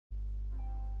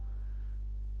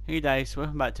Hey guys,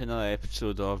 welcome back to another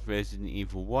episode of Resident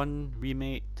Evil 1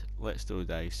 Remake. Let's do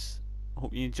dice.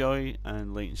 Hope you enjoy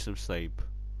and like and subscribe.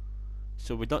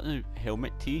 So we got the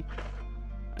helmet tea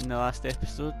in the last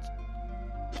episode,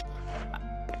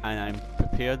 and I'm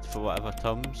prepared for whatever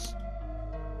comes.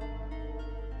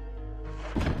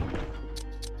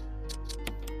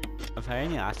 Have I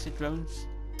any acid rounds?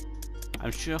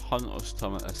 I'm sure hunters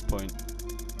come at this point.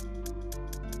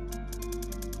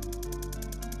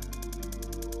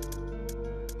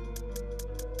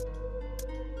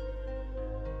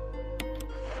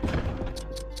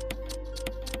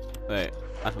 Right,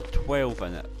 I've got 12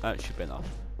 in it, that should be enough.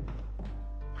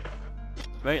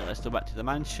 Right, let's go back to the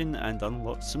mansion and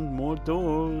unlock some more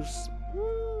doors.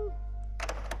 Woo!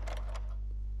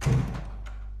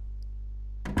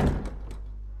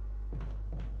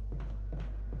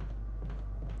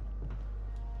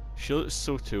 Sure, it's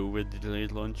so cool with the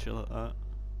delayed launcher like that.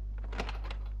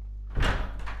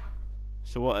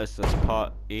 So what is this,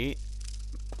 part 8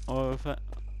 of it?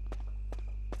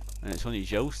 And it's only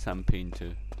Jill's campaign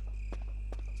too.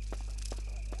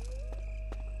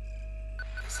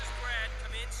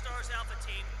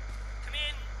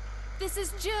 This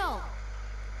is Jill.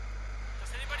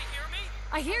 Does anybody hear me?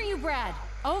 I hear you, Brad.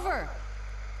 Over.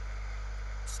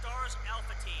 Stars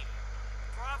Alpha Team.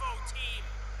 Bravo Team.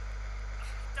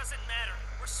 It doesn't matter.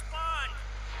 Respond.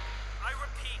 I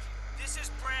repeat, this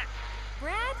is Brad.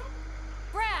 Brad?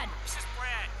 Brad! This is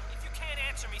Brad. If you can't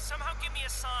answer me, somehow give me a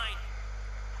sign.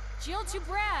 Jill to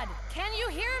Brad. Can you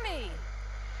hear me?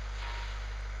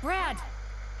 Brad!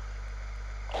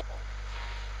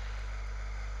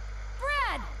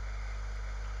 Brad!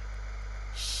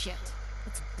 Shit.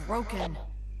 It's broken.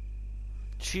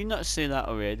 Did she not say that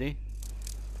already?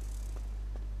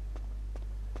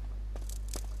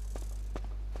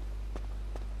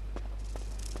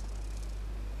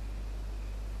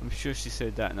 I'm sure she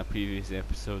said that in a previous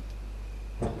episode.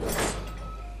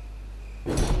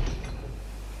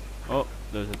 Oh,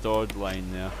 there's a dog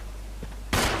line there.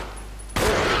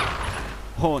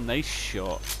 Oh, nice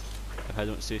shot, if I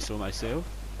don't say so myself.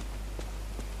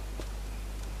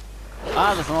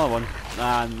 Ah, there's another one.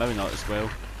 Nah, maybe not as well.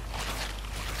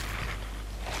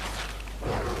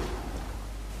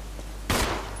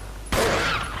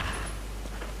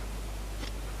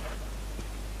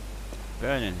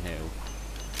 Burning hell.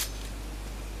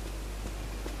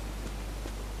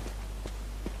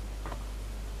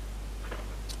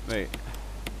 Right.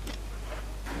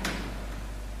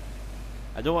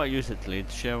 I don't want to use a delayed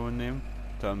shell on them,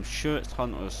 so I'm sure it's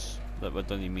hunters that we're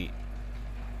gonna meet.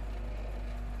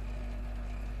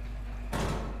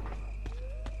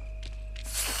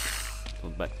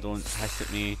 Don't hiss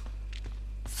at me.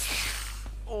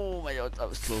 Oh my god, that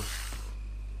was close.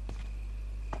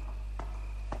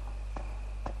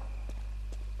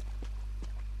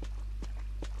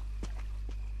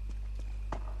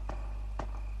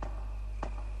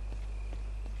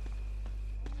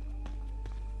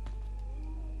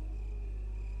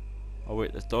 Oh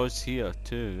wait, there's doors here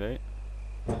too, right?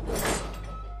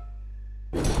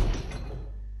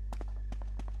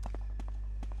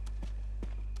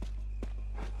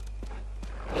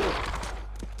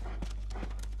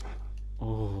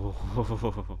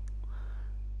 Oh,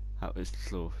 that was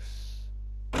close.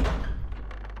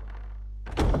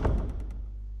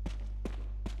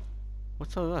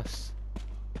 What's all this?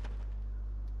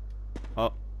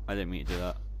 Oh, I didn't mean to do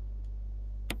that.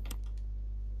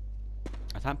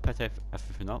 I can't pick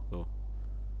everything up though.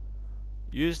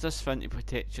 Use this thing to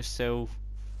protect yourself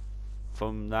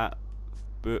from that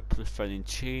bulletproof thing in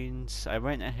chains. I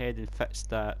went ahead and fixed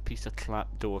that piece of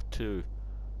trapdoor too.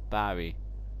 Barry.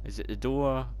 Is it the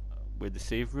door where the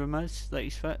save room is that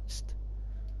he's fixed?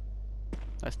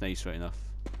 That's nice, right enough.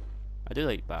 I do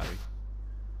like Barry.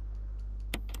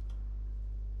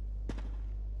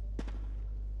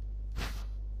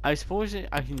 I suppose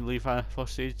I can leave a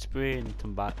first aid spray and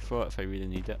come back for it if I really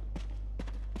need it.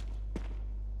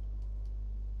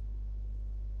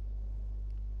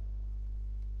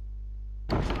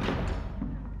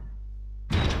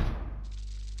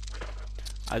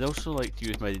 I'd also like to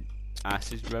use my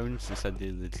acid rounds instead of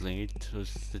the delayed,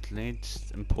 because the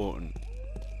delayed's important.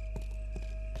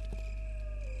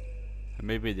 And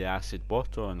maybe the acid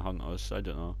bottle on hunters, I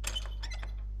don't know.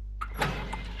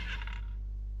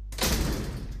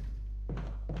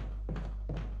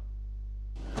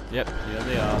 Yep, here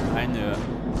they are, I knew it.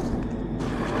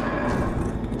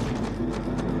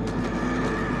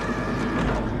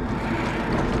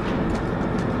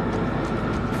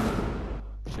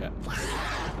 Shit.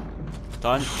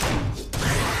 Done.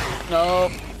 No.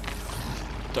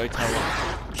 Die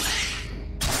tower.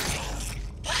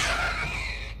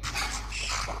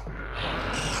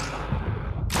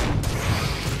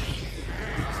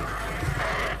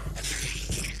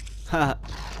 Ha!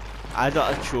 I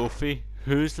got a trophy.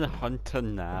 Who's the hunter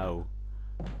now?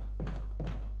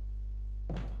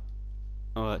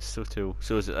 Oh, that's so cool.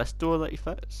 So is it this door that he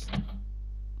fits?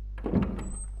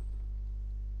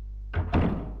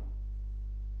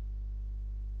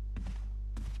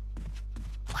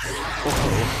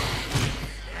 Oh,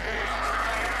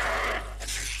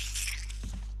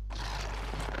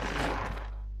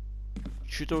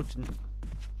 shoot open.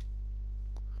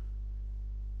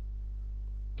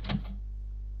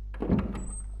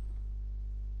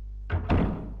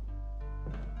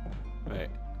 Right.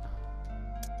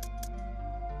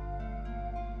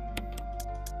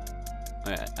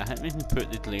 Right, I think we can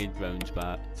put the glade rounds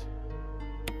back.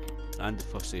 And the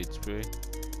first aid spray.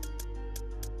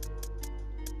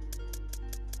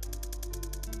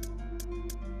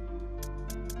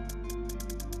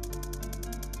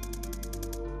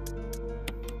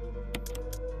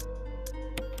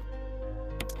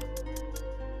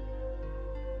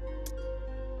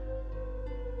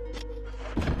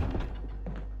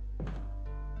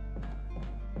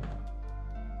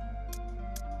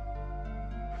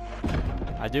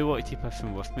 I do want to keep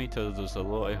everything with me till there's a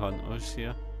lot of hunters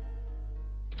here.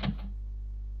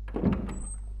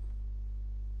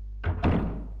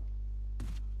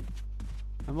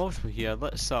 And whilst we're here,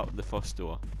 let's start with the first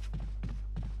door.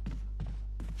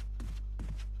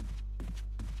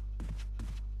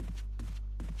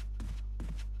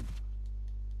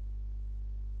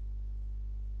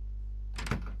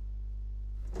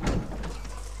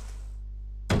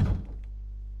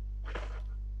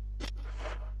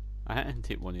 I can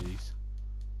take one of these.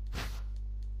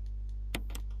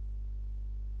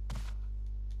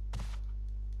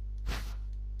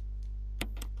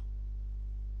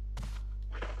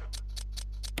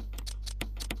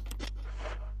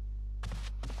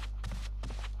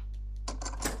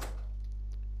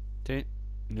 Okay,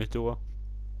 new door.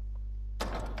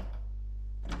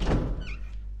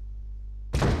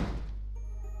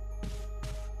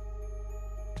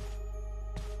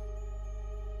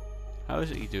 How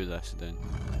is it you do this then?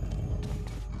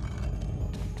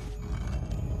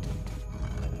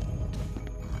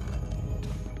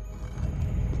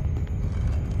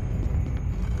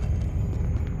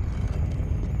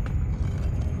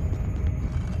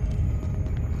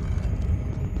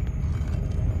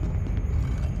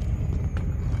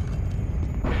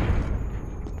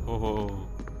 Oh.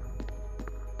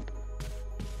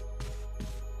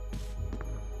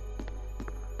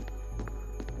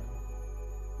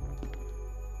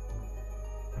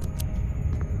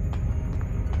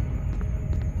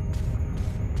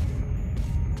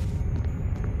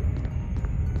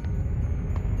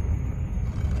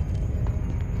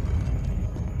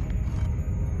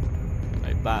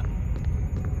 Right, back.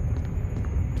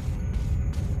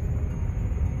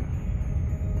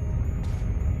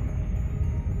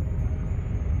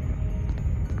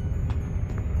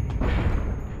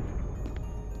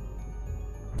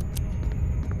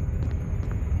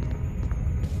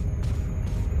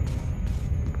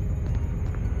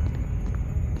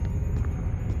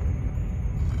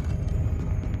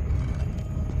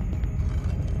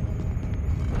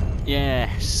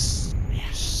 Yes.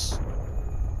 Yes.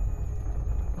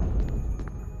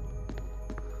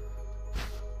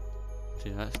 See,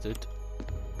 that's good.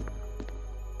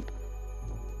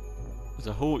 There's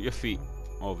a hole at your feet,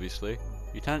 obviously.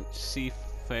 You can't see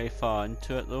very far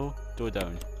into it though. Go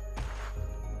down.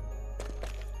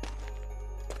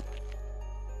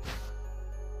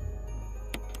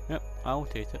 Yep, I'll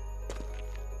take it.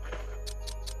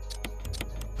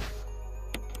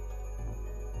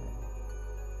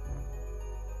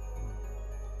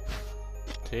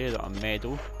 Okay, that a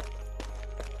medal.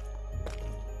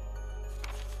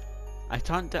 I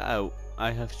can't get out.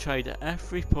 I have tried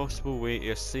every possible way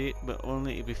to escape, but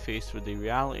only to be faced with the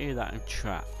reality that I'm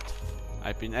trapped.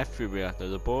 I've been everywhere. The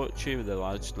laboratory with the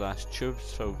large glass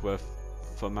tubes filled with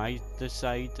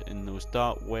formaldehyde in those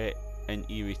dark, wet and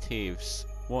eerie caves.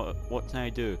 What can I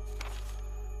do?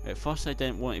 At first I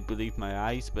didn't want to believe my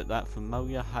eyes, but that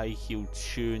familiar high-heeled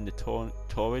shoe in the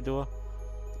corridor,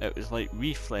 it was like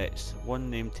reflex. One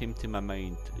name came to my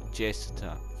mind,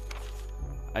 Jessica.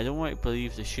 I don't want to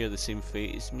believe they share the same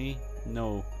fate as me.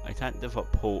 No, I can't give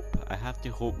up hope. I have to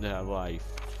hope they're alive.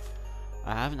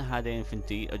 I haven't had anything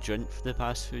to eat or drink for the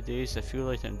past few days. I feel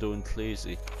like I'm going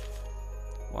crazy.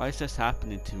 Why is this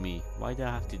happening to me? Why do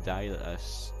I have to die like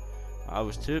this? I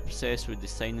was too obsessed with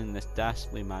designing this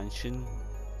ghastly mansion.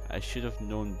 I should have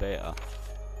known better.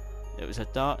 It was a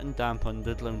dark and damp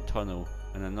underground tunnel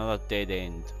and another dead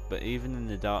end, but even in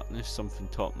the darkness something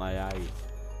caught my eye.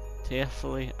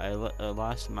 Carefully, I lit the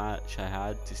last match I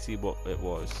had to see what it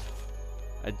was.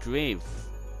 A grave.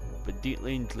 but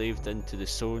deeply engraved into the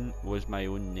stone was my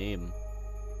own name,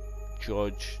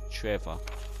 George Trevor.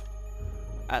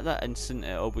 At that instant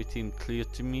it all became clear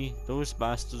to me. Those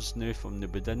bastards knew from the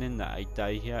beginning that I'd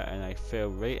die here, and I fell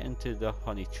right into the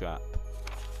honey trap.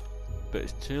 But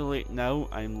it's too late now,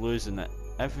 I'm losing it.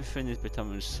 Everything is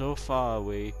becoming so far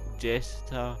away.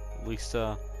 Jessica,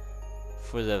 Lisa,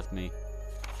 forgive me.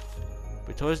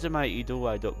 Because of my ego,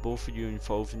 I got both of you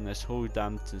involved in this whole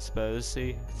damn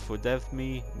conspiracy. Forgive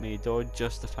me, may God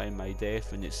justify my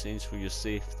death in exchange for your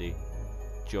safety.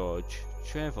 George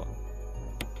Trevor.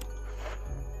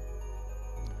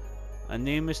 A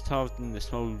name is carved in the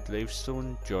small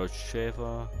gravestone, George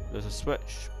Trevor. There's a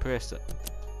switch, press it.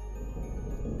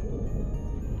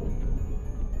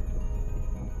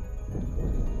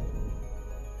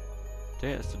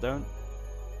 Okay, let's go down.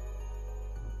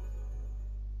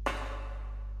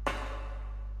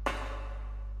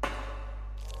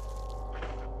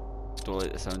 Don't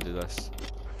like the sound of this.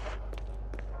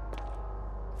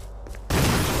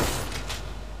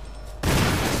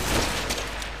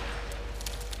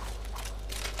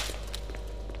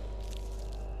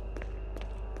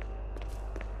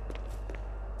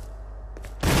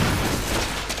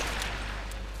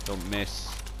 Don't miss.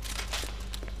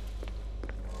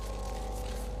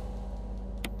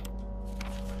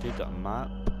 Did that map?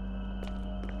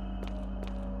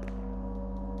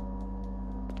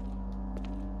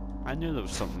 I knew there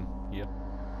was something here.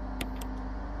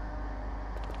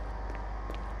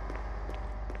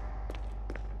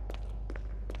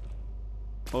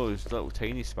 Oh, there's little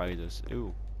tiny spiders.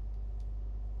 Ooh.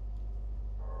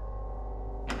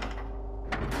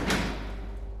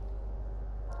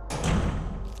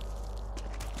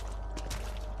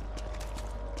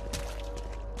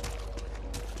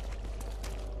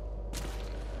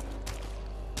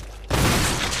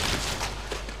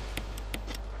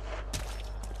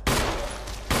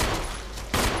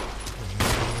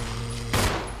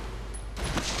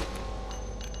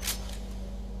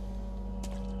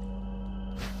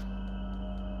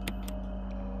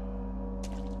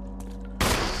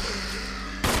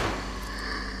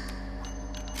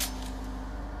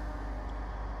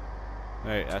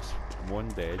 Right, that's one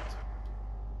dead.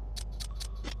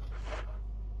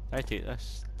 I take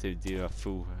this to do a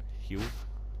full heal.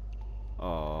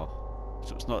 Oh,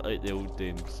 so it's not like the old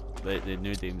games, like the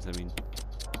new games, I mean.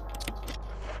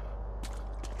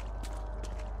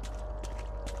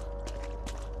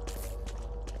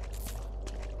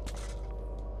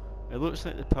 It looks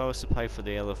like the power supply for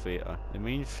the elevator. The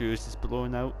main fuse is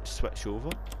blown out. Switch over.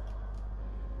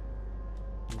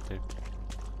 Okay.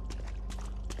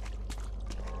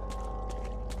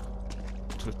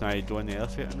 So now you go in the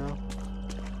elevator now.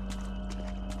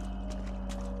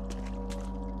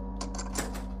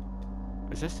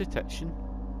 Is this detection?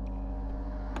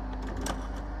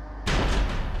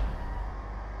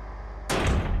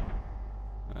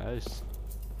 It is.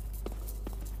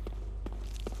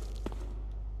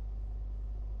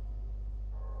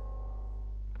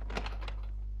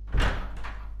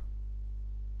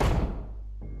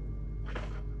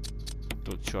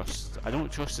 I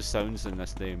don't trust the sounds in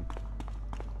this game.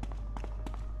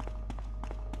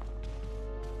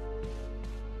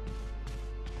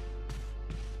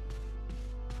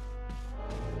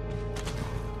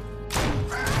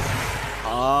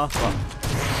 Ah, fuck.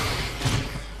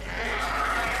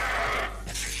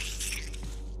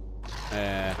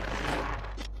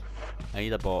 I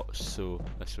need a box, so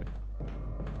this way.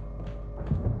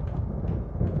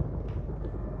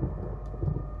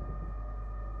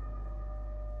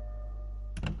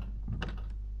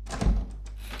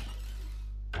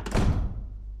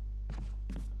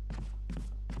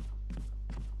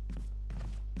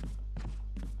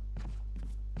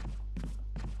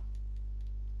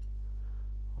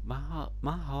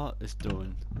 My heart is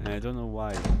done, and I don't know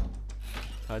why.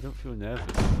 I don't feel nervous.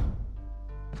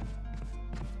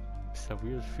 It's a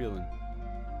weird feeling.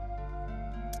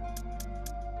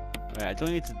 Right, I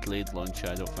don't need the blade launcher,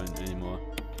 I don't think anymore.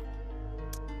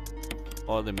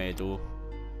 Or the medal.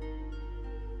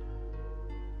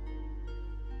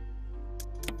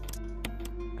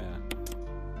 Yeah.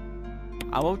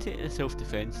 I will take the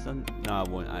self-defense then. No, I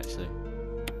won't actually.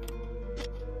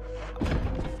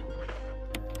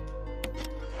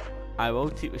 I will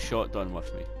take the shotgun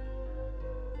with me,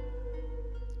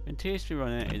 in case we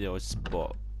run into the odd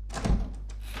spot.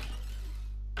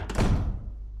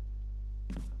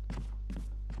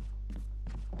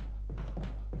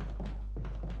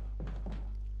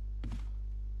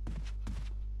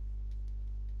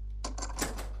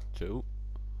 Cool.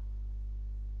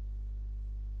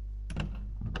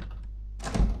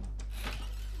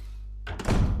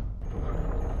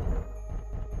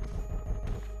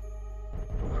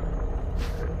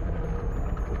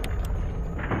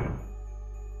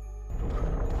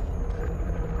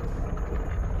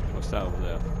 What's that over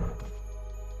there?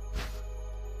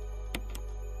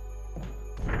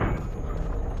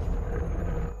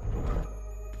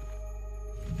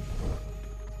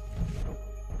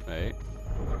 Right.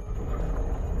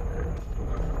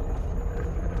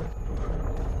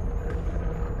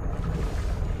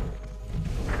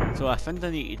 So I think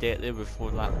I need to get there before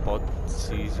that bird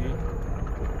sees you.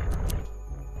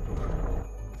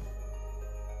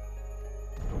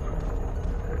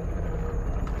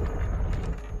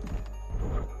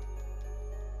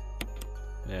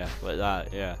 Yeah, like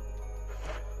that, yeah.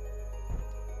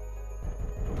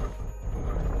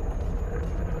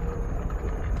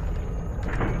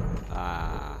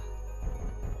 Ah.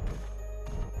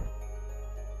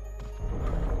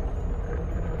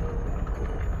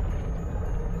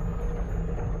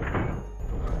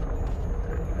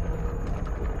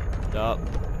 Up.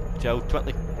 Joe,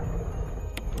 quickly.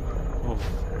 Oh.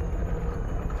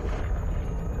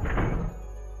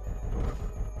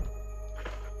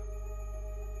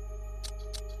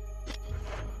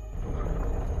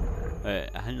 Right,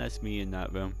 I think that's me in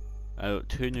that room. I got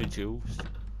 2 new jewels.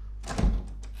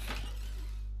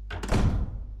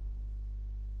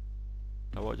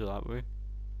 I walked that way.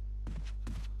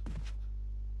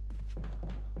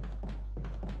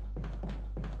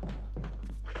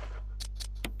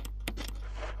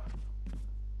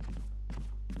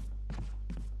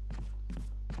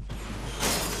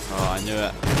 Oh, I knew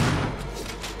it.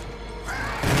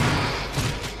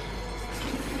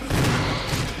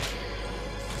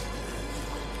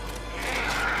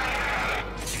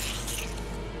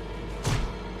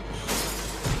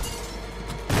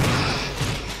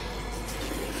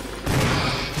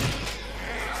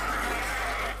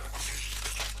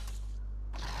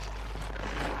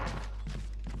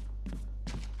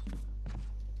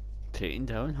 Taking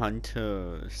down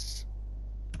hunters.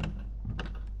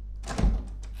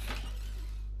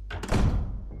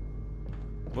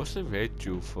 What's the red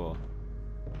jewel for?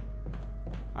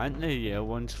 Aren't the yellow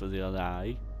ones for the other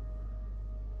eye?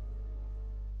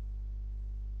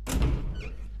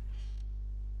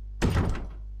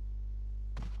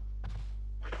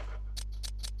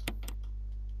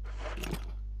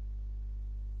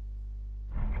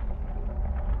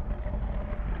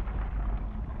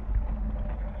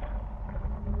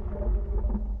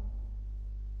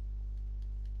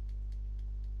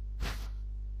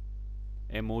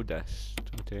 MO disc,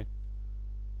 okay.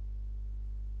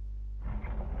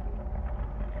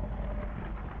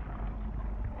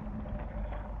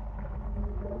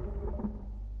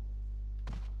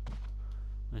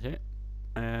 Okay.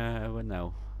 What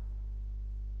now?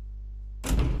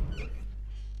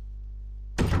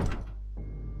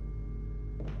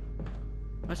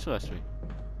 Let's go this way.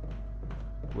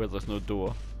 Where there's no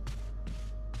door.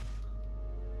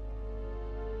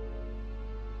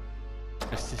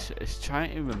 It's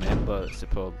trying to remember, it's the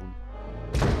problem.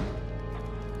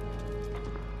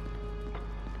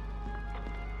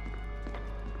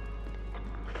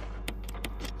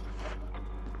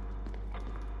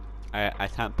 I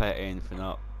can't pick anything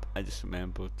up, I just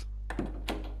remembered.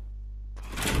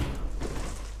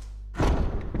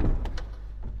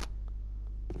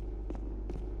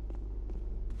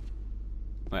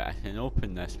 Right, I can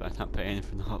open this, but I can't pick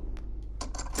anything up.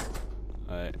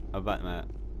 Right, I'm back now.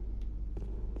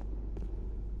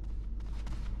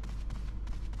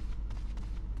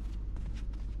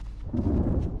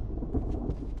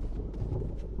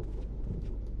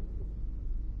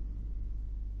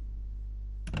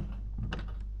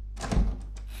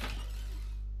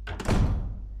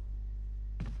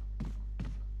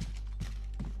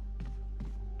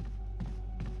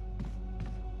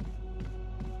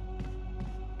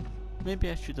 Maybe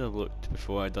I should have looked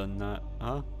before I done that,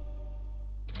 huh?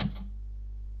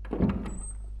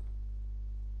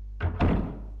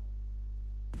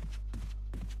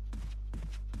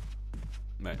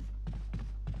 Right.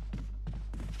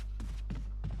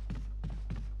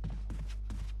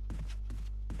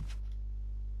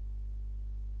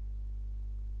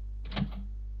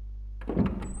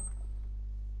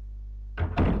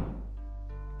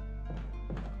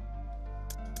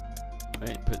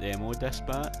 Right, put the MO disc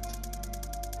back.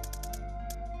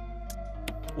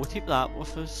 We'll keep that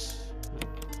with us.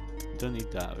 Don't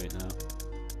need that right now.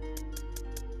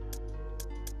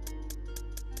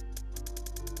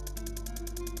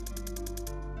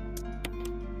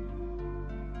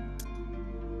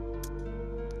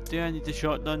 Do I need the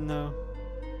shotgun now?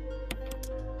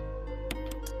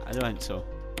 I don't think so.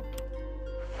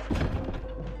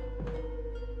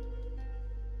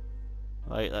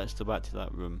 Right, let's go back to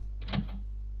that room.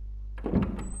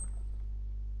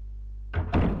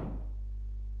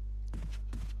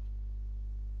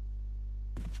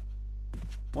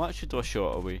 What should I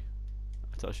shot away?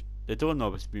 I thought the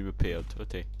doorknob has been repaired.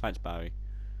 Okay, thanks Barry.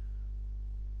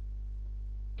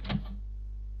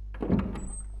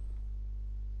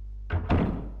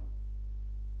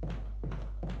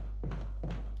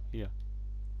 Here.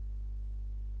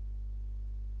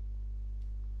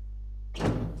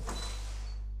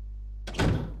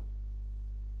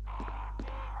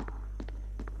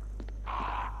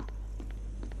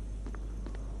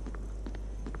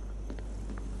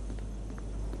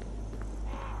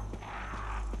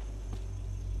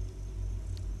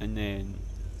 And then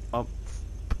up,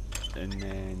 and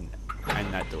then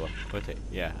in that door. Okay,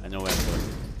 yeah, I know where I'm going.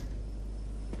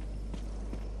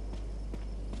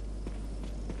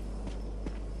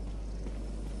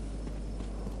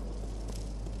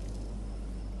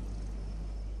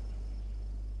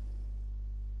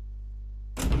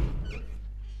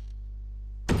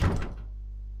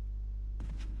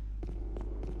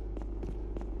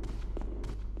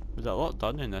 There's a lot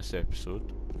done in this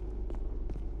episode.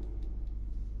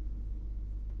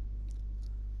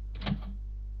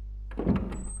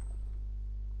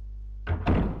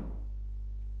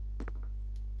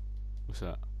 What's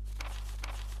that?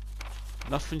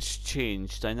 Nothing's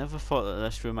changed. I never thought that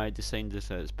this room I designed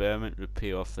as an experiment would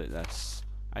pay off like this.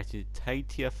 I had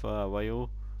hide here for a while,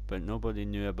 but nobody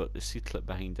knew about the secret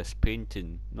behind this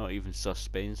painting, not even Sir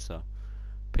Spencer.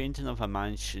 Painting of a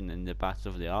mansion in the back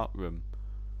of the art room.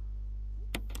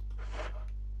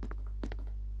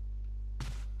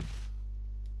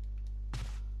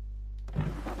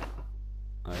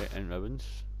 Alright, and ribbons.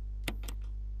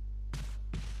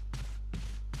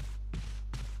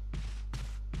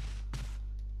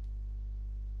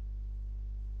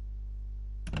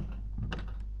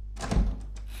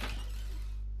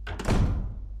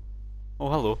 Oh,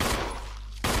 hello.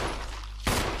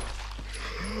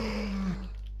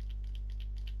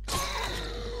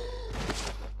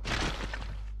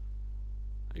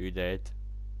 Are you dead?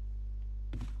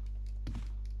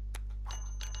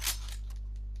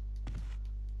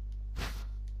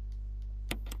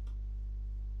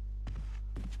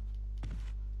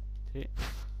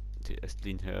 Take this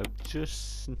green herb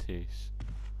just in case.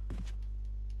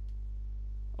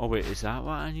 Oh wait, is that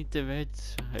what I need the red?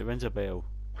 It rings a bell.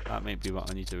 That might be what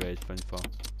I need the red thing for.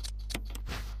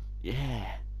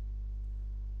 Yeah!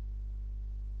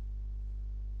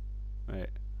 Right.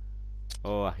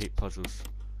 Oh, I hate puzzles.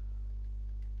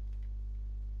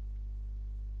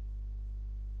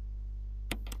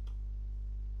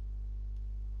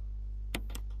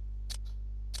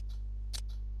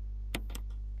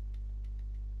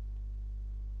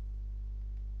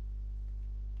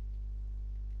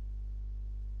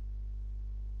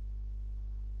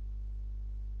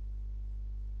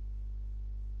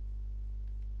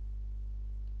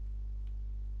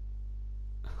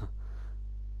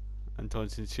 I'm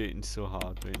concentrating so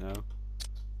hard right now.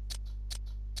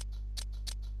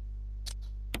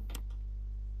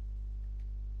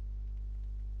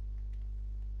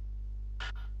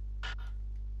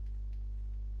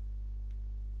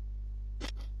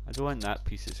 I don't want that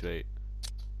piece, it's right.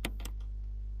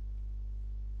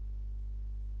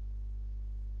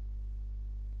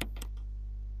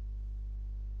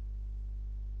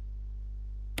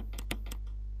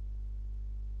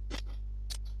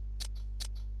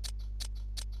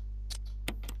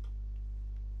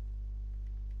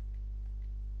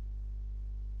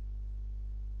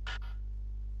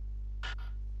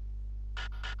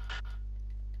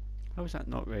 How is that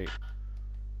not right?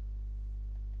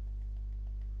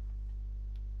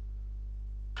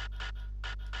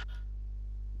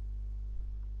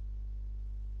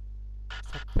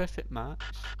 It's a perfect match.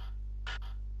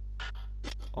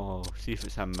 Oh, see if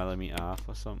it's a millimetre off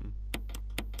or something.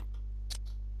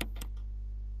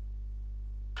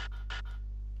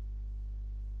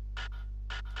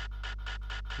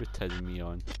 You're telling me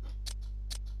on.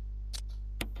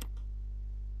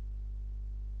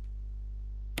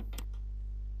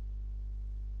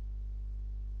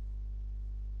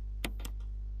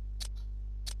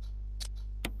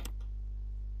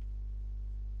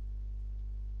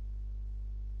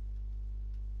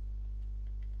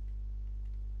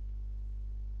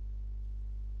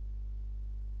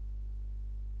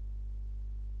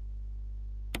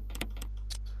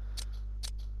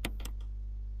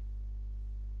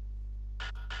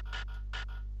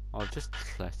 I'll just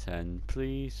click in,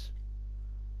 please.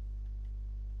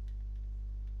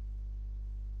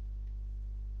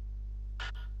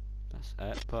 That's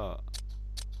it, but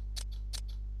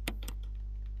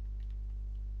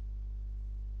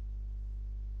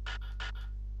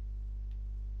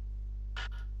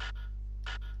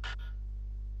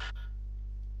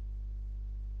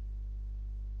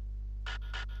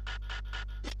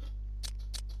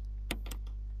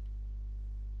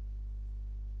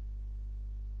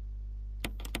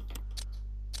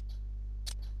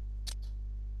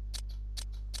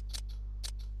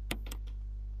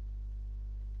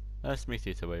This may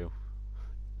take a while.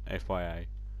 FYI.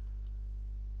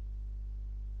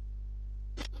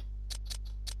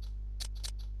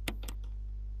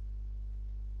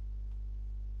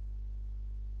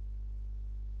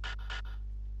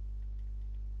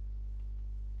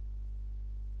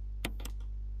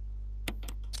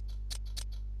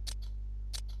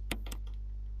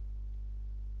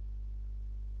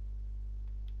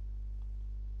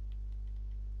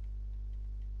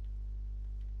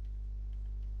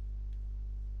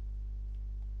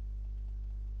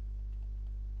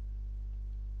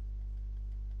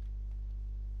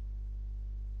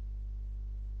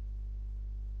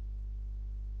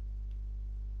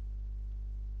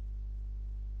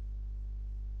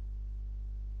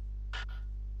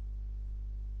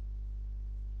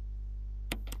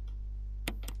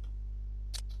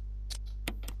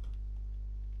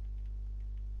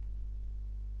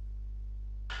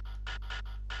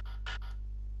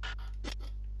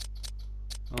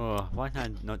 Oh, why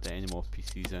can't I not get any more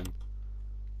PCs in?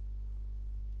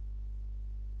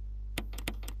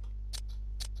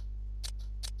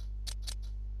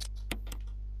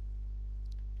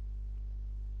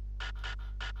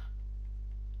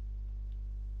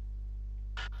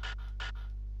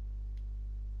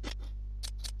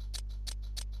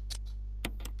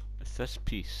 It's this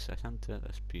piece. I can't do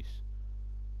this piece.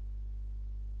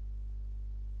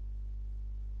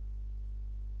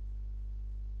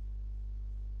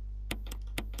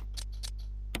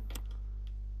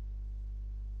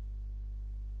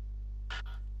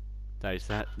 Guys,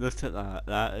 that look at that.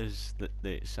 That is the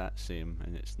exact same,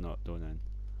 and it's not done in.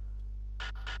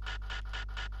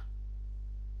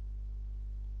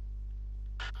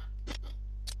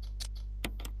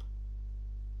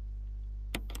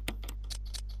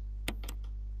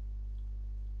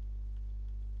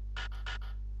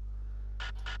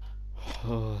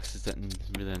 Oh, this is getting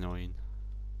really annoying.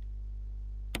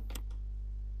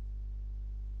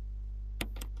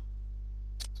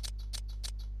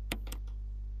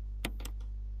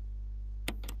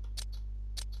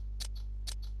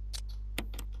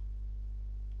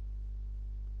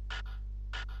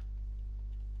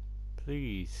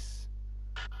 Please.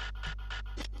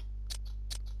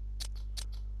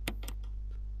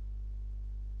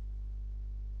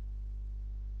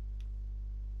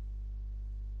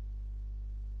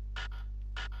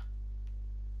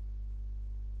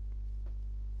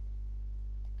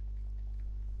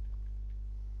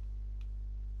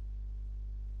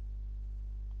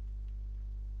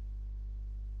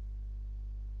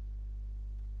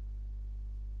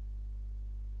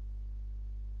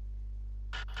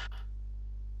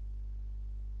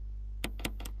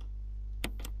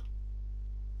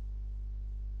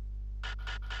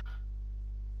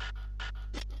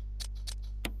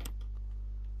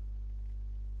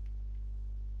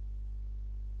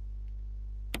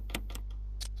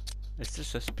 It's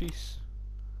just this piece.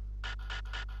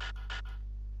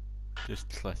 Just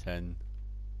click in.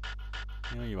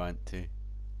 You know you want to.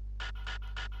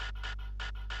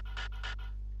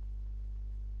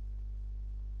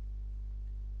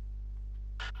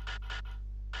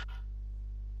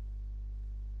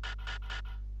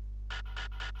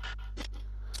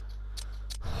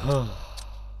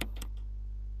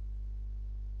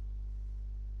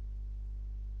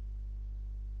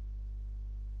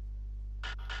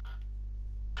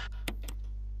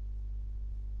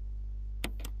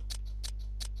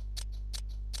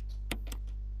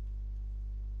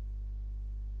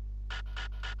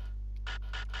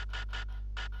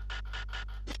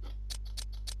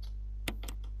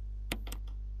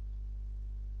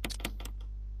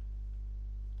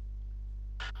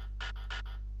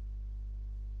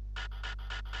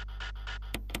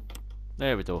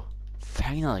 There we go.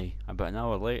 Finally, about an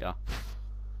hour later.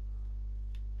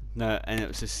 No, and it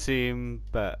was the same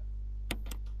bit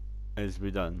as we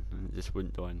done, and it just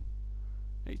wouldn't done.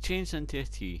 It changed into a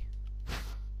T.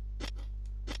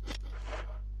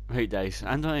 Right guys,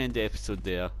 I'm going to end the episode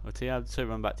there. I'll tell you how to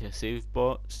run back to your save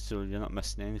box so you're not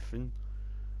missing anything.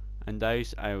 And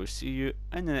guys, I will see you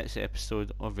in the next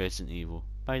episode of Resident Evil.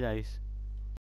 Bye guys.